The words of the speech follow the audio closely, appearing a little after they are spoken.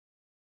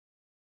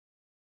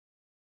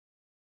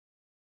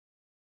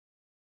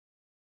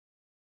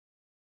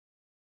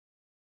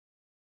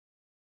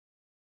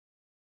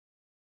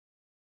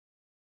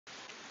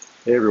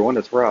Hey everyone,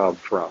 it's Rob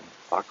from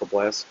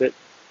AquaBlast Fit,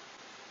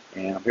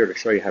 and I'm here to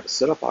show you how to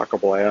set up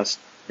AquaBlast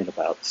in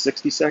about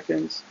 60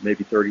 seconds,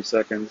 maybe 30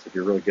 seconds if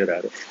you're really good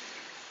at it.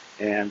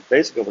 And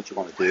basically what you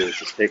want to do is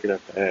just take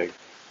that bag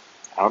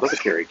out of the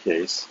carry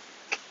case,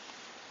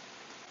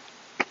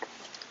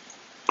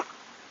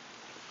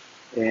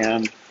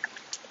 and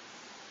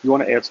you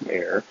want to add some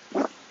air.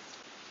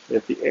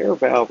 If the air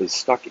valve is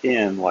stuck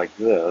in like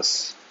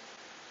this,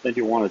 then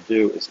you want to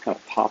do is kind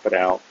of pop it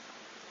out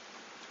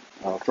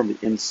from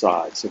the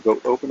inside. So go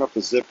open up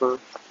the zipper,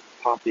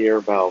 pop the air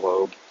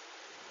valve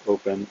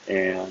open,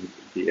 and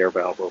the air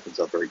valve opens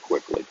up very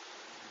quickly.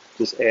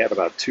 Just add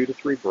about 2 to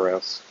 3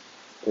 breaths,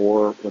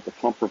 or with the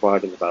pump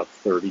provided about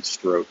 30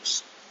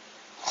 strokes.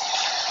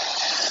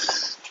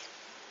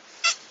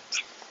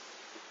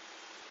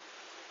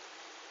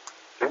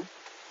 Okay.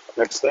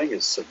 Next thing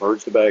is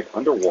submerge the bag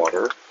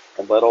underwater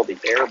and let all the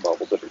air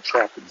bubbles that are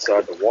trapped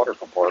inside the water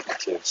compartment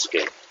to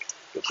escape.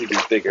 You'll see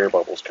these big air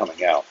bubbles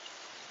coming out.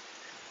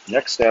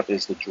 Next step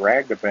is to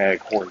drag the bag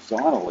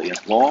horizontally in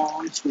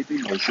long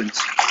sweeping motions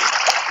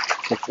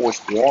to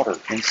force water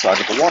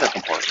inside of the water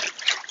compartment.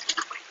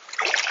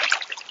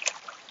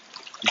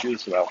 You do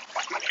this about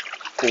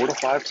 4 to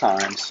 5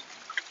 times,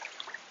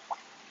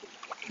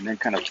 and then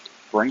kind of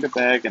bring the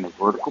bag in a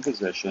vertical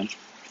position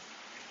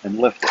and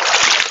lift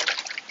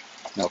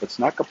it. Now, if it's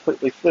not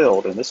completely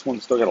filled, and this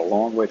one's still got a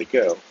long way to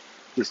go,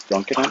 just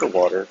dunk it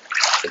underwater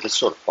and just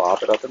sort of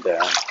bob it up and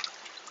down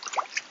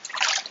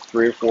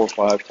 3 or 4 or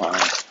 5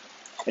 times,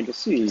 and you'll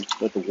see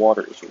that the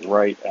water is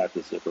right at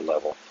the zipper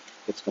level.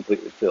 It's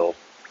completely filled.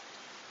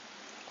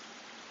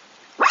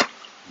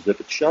 Zip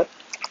it shut,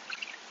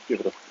 give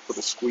it a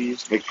little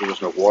squeeze, make sure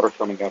there's no water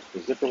coming out to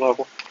the zipper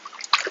level,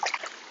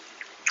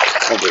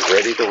 and we're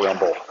ready to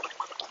rumble.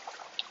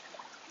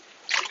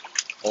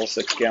 All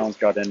 6 gallons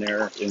got in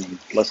there in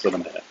less than a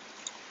minute.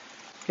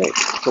 Okay,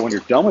 so when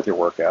you're done with your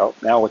workout,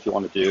 now what you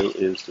want to do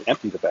is to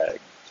empty the bag.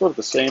 Sort of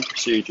the same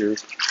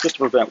procedures, just to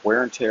prevent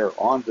wear and tear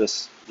on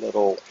this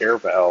little air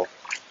valve.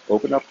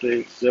 Open up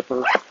the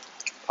zipper,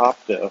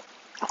 pop the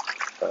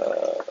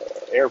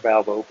air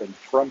valve open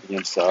from the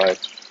inside,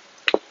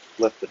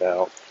 lift it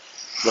out,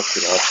 lift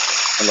it up,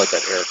 and let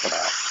that air come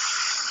out.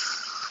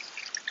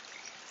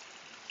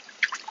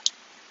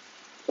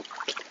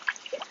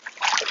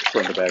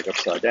 Turn the bag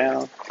upside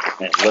down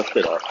and lift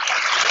it up.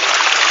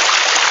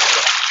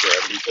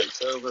 Gravity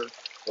takes over,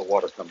 the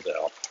water comes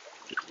out.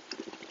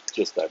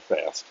 Just that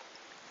fast.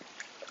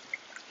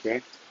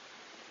 Okay?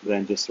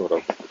 Then just sort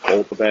of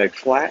hold the bag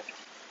flat,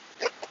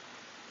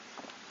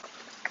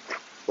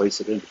 place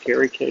it in the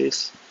carry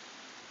case,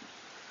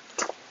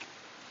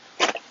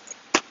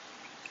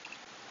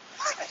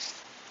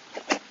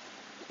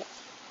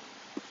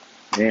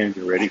 and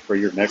you're ready for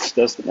your next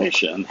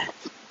destination.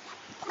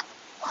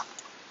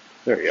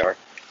 There you are.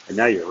 And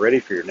now you're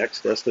ready for your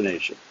next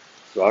destination.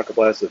 So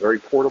AquaBlast is very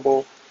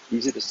portable,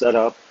 easy to set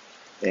up,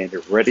 and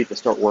you're ready to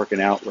start working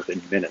out within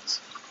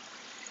minutes.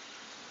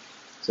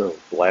 So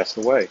blast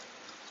away.